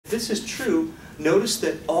this is true, notice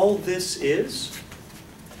that all this is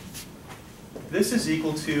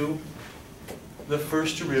equal to the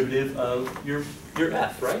first derivative of your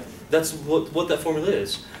f, right? That's what that formula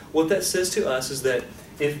is. What that says to us is that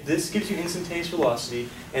if this gives you instantaneous velocity,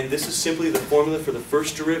 and this is simply the formula for the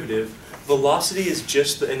first derivative, velocity is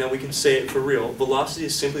just, and now we can say it for real, velocity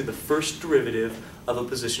is simply the first derivative of a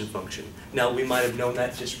position function. Now we might have known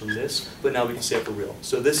that just from this, but now we can say it for real.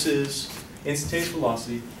 So this is instantaneous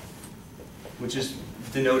velocity, which is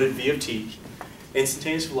denoted v of t.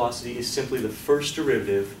 Instantaneous velocity is simply the first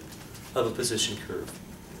derivative of a position curve.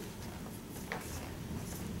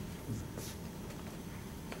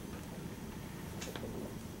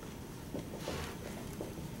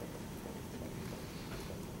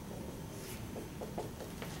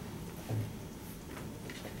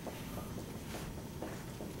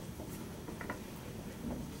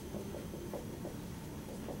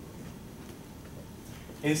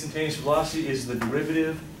 Instantaneous velocity is the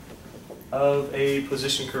derivative of a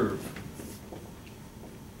position curve.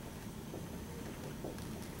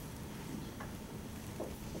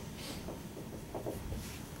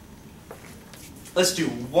 Let's do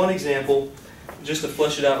one example just to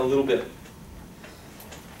flesh it out a little bit.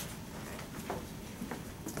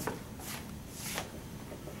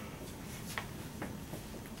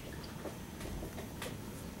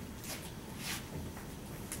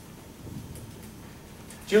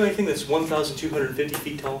 Do you know anything that's 1,250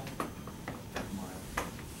 feet tall?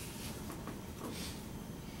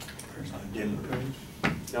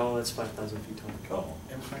 No, that's 5,000 feet tall.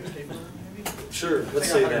 Empire State Building, maybe? Sure, let's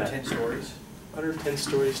say that. 110 stories. 110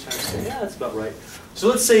 stories times 10. Yeah, that's about right. So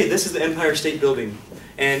let's say this is the Empire State Building,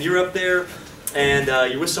 and you're up there, and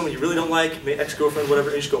you're with someone you really don't like, maybe ex-girlfriend, whatever,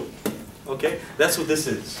 and you just go, okay? That's what this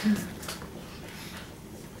is.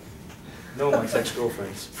 No one likes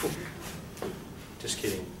ex-girlfriends. Just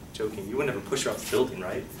kidding. Joking. You wouldn't ever push her off the building,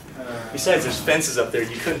 right? Besides, there's fences up there.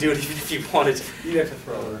 You couldn't do it even if you wanted. You'd have to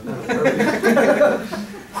throw her.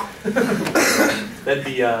 That'd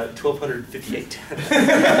be 1,258.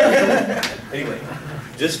 Anyway,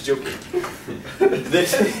 just joking.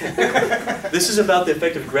 This is about the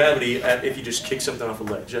effect of gravity if you just kick something off a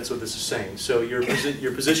ledge. That's what this is saying. So your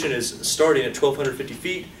position is starting at 1,250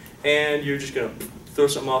 feet, and you're just going to throw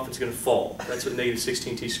something off, it's going to fall. That's what negative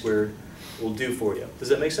 16t squared will do for you. Does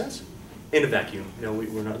that make sense? In a vacuum. No,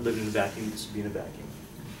 we're not living in a vacuum. This would be in a vacuum.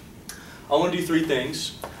 I want to do three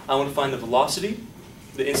things. I want to find the velocity,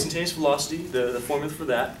 the instantaneous velocity, the formula for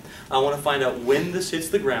that. I want to find out when this hits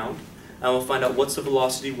the ground. I want to find out what's the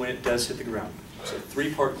velocity when it does hit the ground. So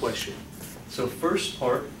three-part question. So first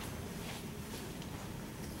part,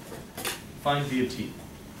 find v of t.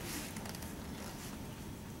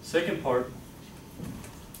 Second part,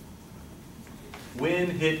 when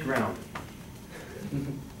hit ground.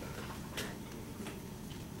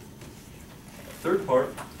 Third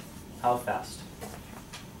part, how fast?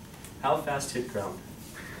 How fast hit ground?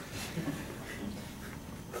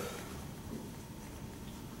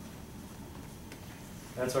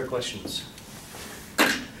 That's our questions.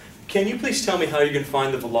 Can you please tell me how you're going to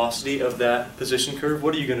find the velocity of that position curve?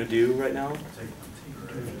 What are you going to do right now?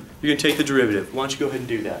 You're going to take the derivative. Why don't you go ahead and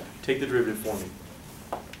do that? Take the derivative for me.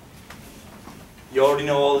 You already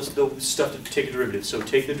know all this stuff to take a derivative, so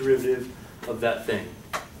take the derivative of that thing.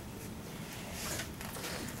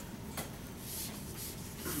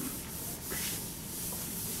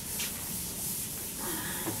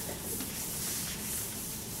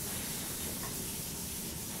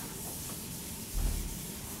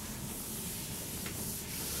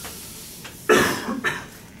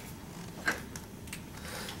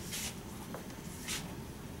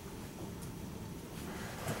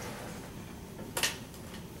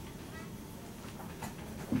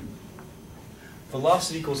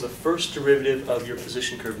 Velocity equals the first derivative of your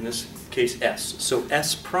position curve, in this case s. So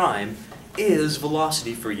s prime is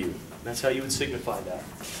velocity for you. That's how you would signify that.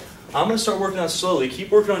 I'm going to start working on it slowly.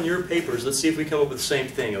 Keep working on your papers. Let's see if we come up with the same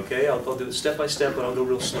thing, okay? I'll do it step by step, but I'll go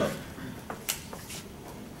real slow.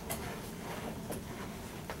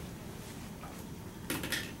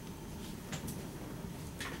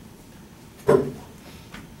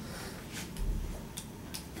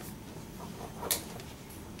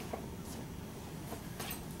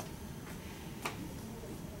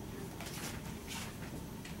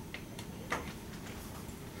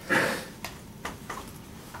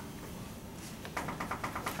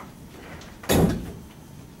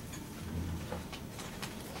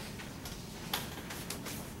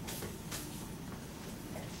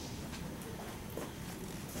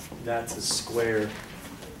 That's a square.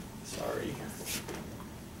 Sorry.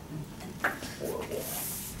 Horrible.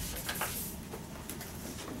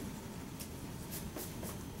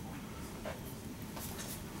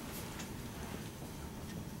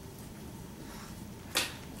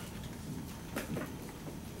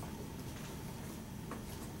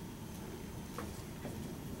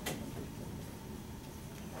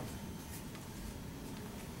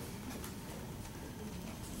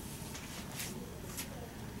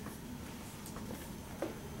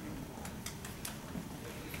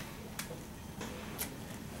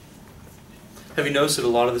 Have you noticed that a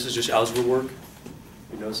lot of this is just algebra work?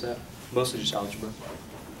 You notice that? Mostly just algebra.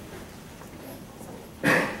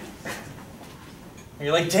 And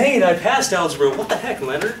you're like, dang it, I passed algebra. What the heck,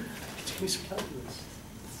 Leonard? Give me some calculus.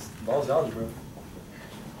 Involves algebra.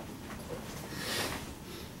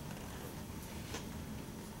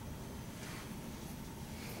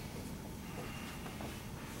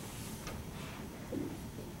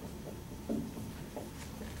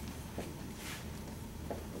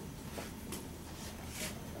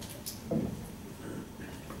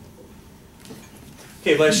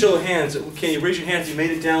 Okay, by a show of hands, can you raise your hand if you made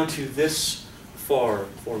it down to this far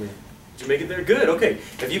for me? Did you make it there? Good, okay.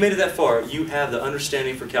 If you made it that far, you have the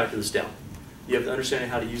understanding for calculus down. You have the understanding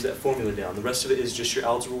how to use that formula down. The rest of it is just your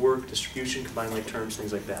algebra work, distribution, combined like terms,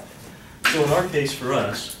 things like that. So in our case, for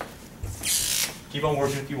us, keep on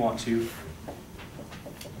working if you want to.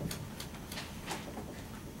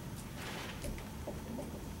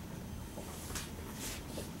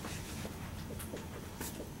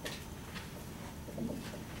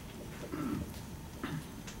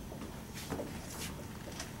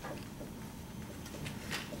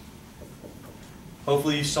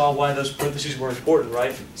 Hopefully you saw why those parentheses were important,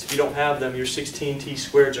 right? So if you don't have them, your 16t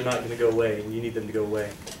squareds are not going to go away, and you need them to go away.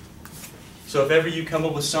 So if ever you come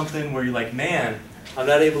up with something where you're like, man, I'm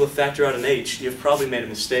not able to factor out an h, you've probably made a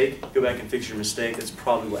mistake. Go back and fix your mistake. That's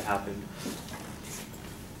probably what happened.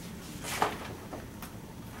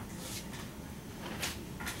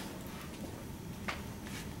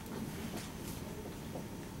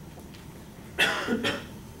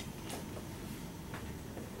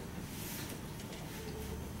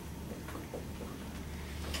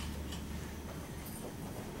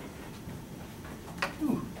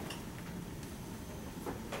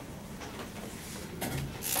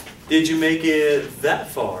 Did you make it that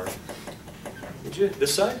far? Did you?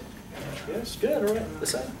 This side? Yes, good, all right.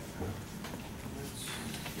 This side?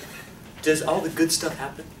 Does all the good stuff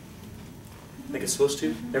happen? Like it's supposed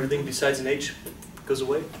to? Everything besides an H goes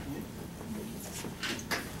away?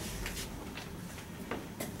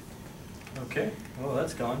 Okay, well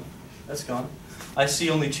that's gone. That's gone. I see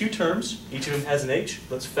only two terms. Each of them has an H.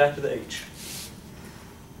 Let's factor the H.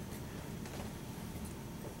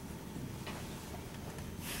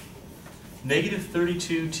 Negative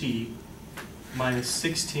 32t minus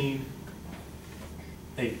 16h.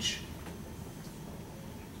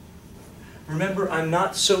 Remember, I'm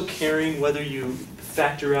not so caring whether you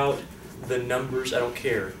factor out the numbers. I don't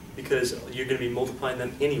care, because you're going to be multiplying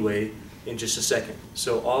them anyway in just a second.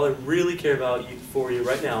 So all I really care about for you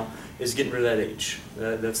right now is getting rid of that h.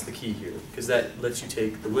 That's the key here, because that lets you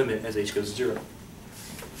take the limit as h goes to 0.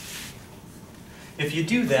 If you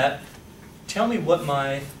do that, tell me what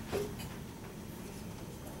my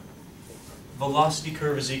velocity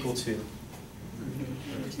curve is equal to.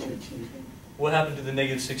 What happened to the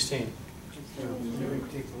negative 16?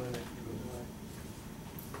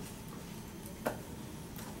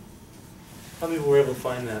 How many were able to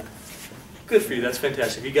find that? Good for you, that's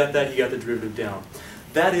fantastic. If you got that, you got the derivative down.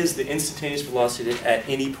 That is the instantaneous velocity at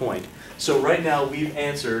any point. So right now we've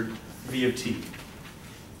answered v of t.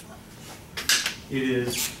 It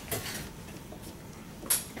is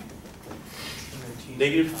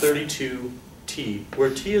negative 32t, where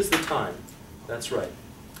t is the time. That's right.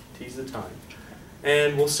 T is the time.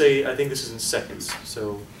 And we'll say, I think this is in seconds.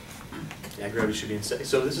 So, yeah, gravity should be in seconds.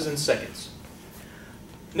 So this is in seconds.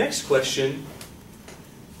 Next question,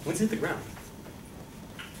 when's it hit the ground?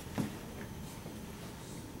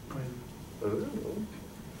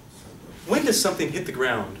 When does something hit the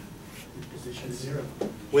ground? Position 0.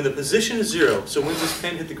 When the position is 0. So when does this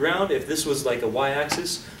pen hit the ground? If this was like a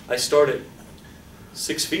y-axis, I start at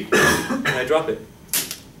 6 feet and I drop it.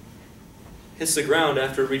 Hits the ground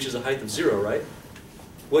after it reaches a height of 0, right?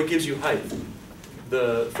 What gives you height?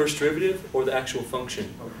 The first derivative or the actual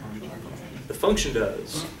function? The function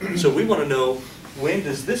does. So we want to know, when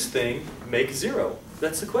does this thing make 0?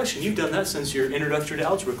 That's the question. You've done that since your introductory to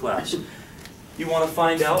algebra class. You want to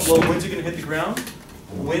find out, well, when's it going to hit the ground?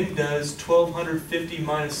 When does 1250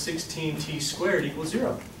 minus 16t squared equal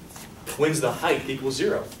 0? When's the height equal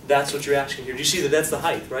 0? That's what you're asking here. Do you see that that's the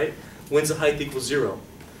height, right? When's the height equal 0?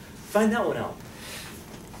 Find that one out.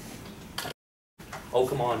 Oh,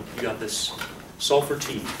 come on. You got this. Solve for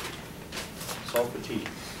t. Solve for t.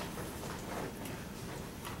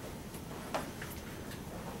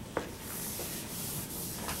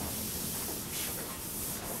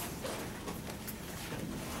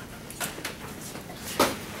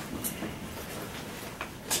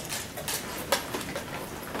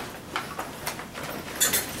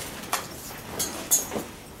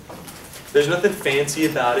 There's nothing fancy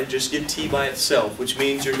about it. Just get t by itself, which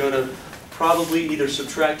means you're going to probably either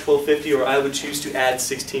subtract 1250 or I would choose to add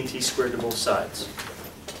 16t squared to both sides.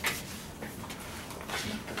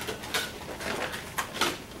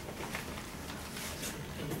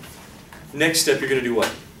 Next step, you're going to do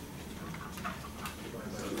what?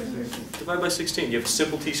 Divide by 16. You have a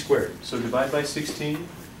simple t squared. So divide by 16.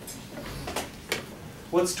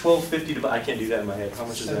 What's 1250 divided? I can't do that in my head. How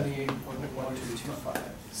much is that? 78.1225.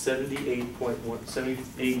 78.1,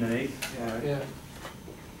 78 and an 8? Yeah.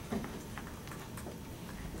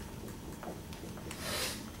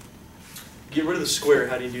 Get rid of the square.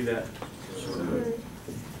 How do you do that?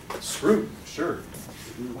 Root. Sure.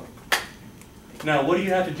 Now, what do you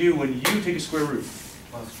have to do when you take a square root?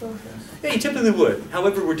 Yeah, you typically would.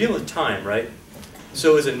 However, we're dealing with time, right?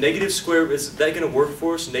 So is a negative square, is that going to work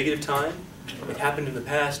for us, negative time? It happened in the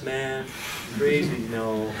past, man. Crazy,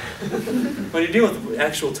 no. When you're dealing with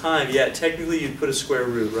actual time, yeah, technically you'd put a square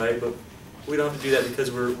root, right? But we don't have to do that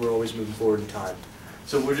because we're always moving forward in time.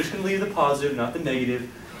 So we're just going to leave the positive, not the negative.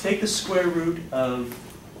 Take the square root of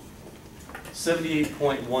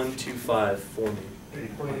 78.125 for me.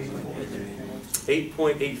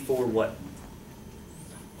 8.84 what?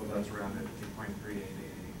 Well, that's rounded,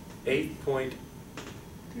 8.3888.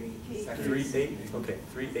 8.38? Okay,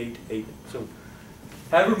 388. So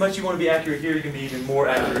however much you want to be accurate here, you can be even more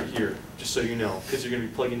accurate here, just so you know, because you're going to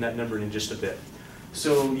be plugging that number in just a bit.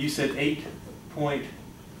 So you said 8 point,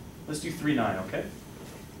 let's do 39, okay?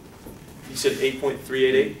 You said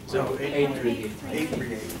 8.388? No,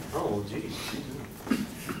 838. Oh, geez.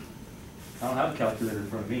 I don't have a calculator in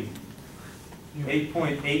front of me.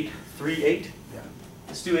 8.838? Yeah.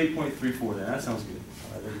 Let's do 8.34 then. That sounds good.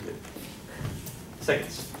 All right, very good.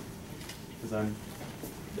 Seconds. Because I'm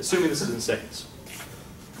assuming this is in seconds.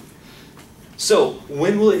 So,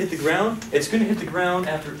 when will it hit the ground? It's going to hit the ground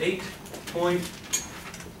after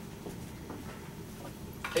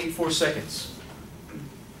 8.84 seconds.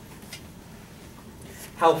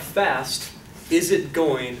 How fast is it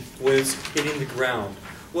going when it's hitting the ground?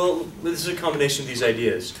 Well, this is a combination of these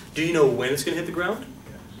ideas. Do you know when it's going to hit the ground?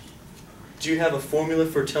 Do you have a formula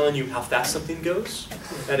for telling you how fast something goes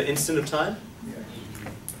at an instant of time?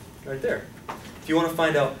 Right there. If you want to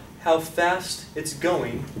find out how fast it's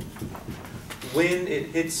going when it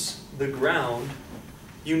hits the ground,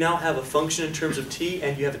 you now have a function in terms of t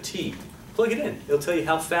and you have a t. Plug it in. It'll tell you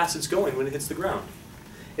how fast it's going when it hits the ground.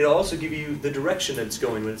 It'll also give you the direction that it's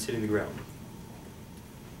going when it's hitting the ground.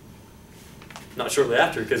 Not shortly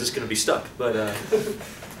after, because it's going to be stuck, but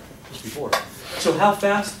just before. So how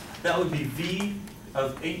fast? That would be v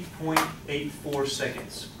of 8.84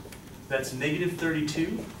 seconds. That's negative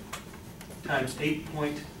 32 times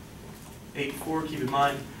 8.84. Keep in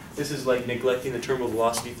mind, this is like neglecting the terminal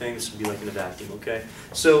velocity thing. This would be like in a vacuum, okay?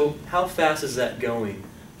 So how fast is that going?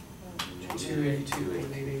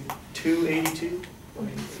 282.88. 282?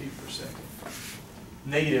 0.8 per second.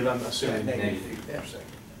 Negative, I'm assuming. Yeah, negative per second.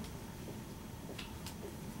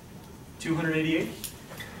 288?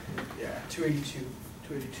 Yeah, 282.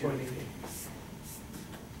 282.88.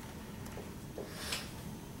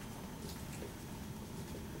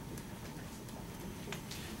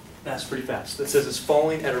 That's pretty fast. That says it's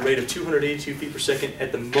falling at a rate of 282 feet per second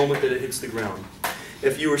at the moment that it hits the ground.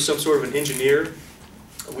 If you were some sort of an engineer,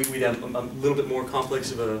 we'd have a little bit more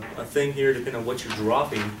complex of a thing here, depending on what you're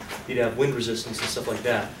dropping. You'd have wind resistance and stuff like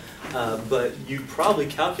that. But you'd probably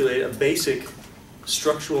calculate a basic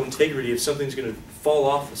structural integrity. If something's going to fall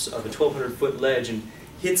off of a 1,200-foot ledge and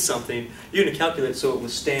hit something, you're going to calculate so it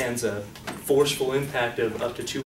withstands a forceful impact of up to 2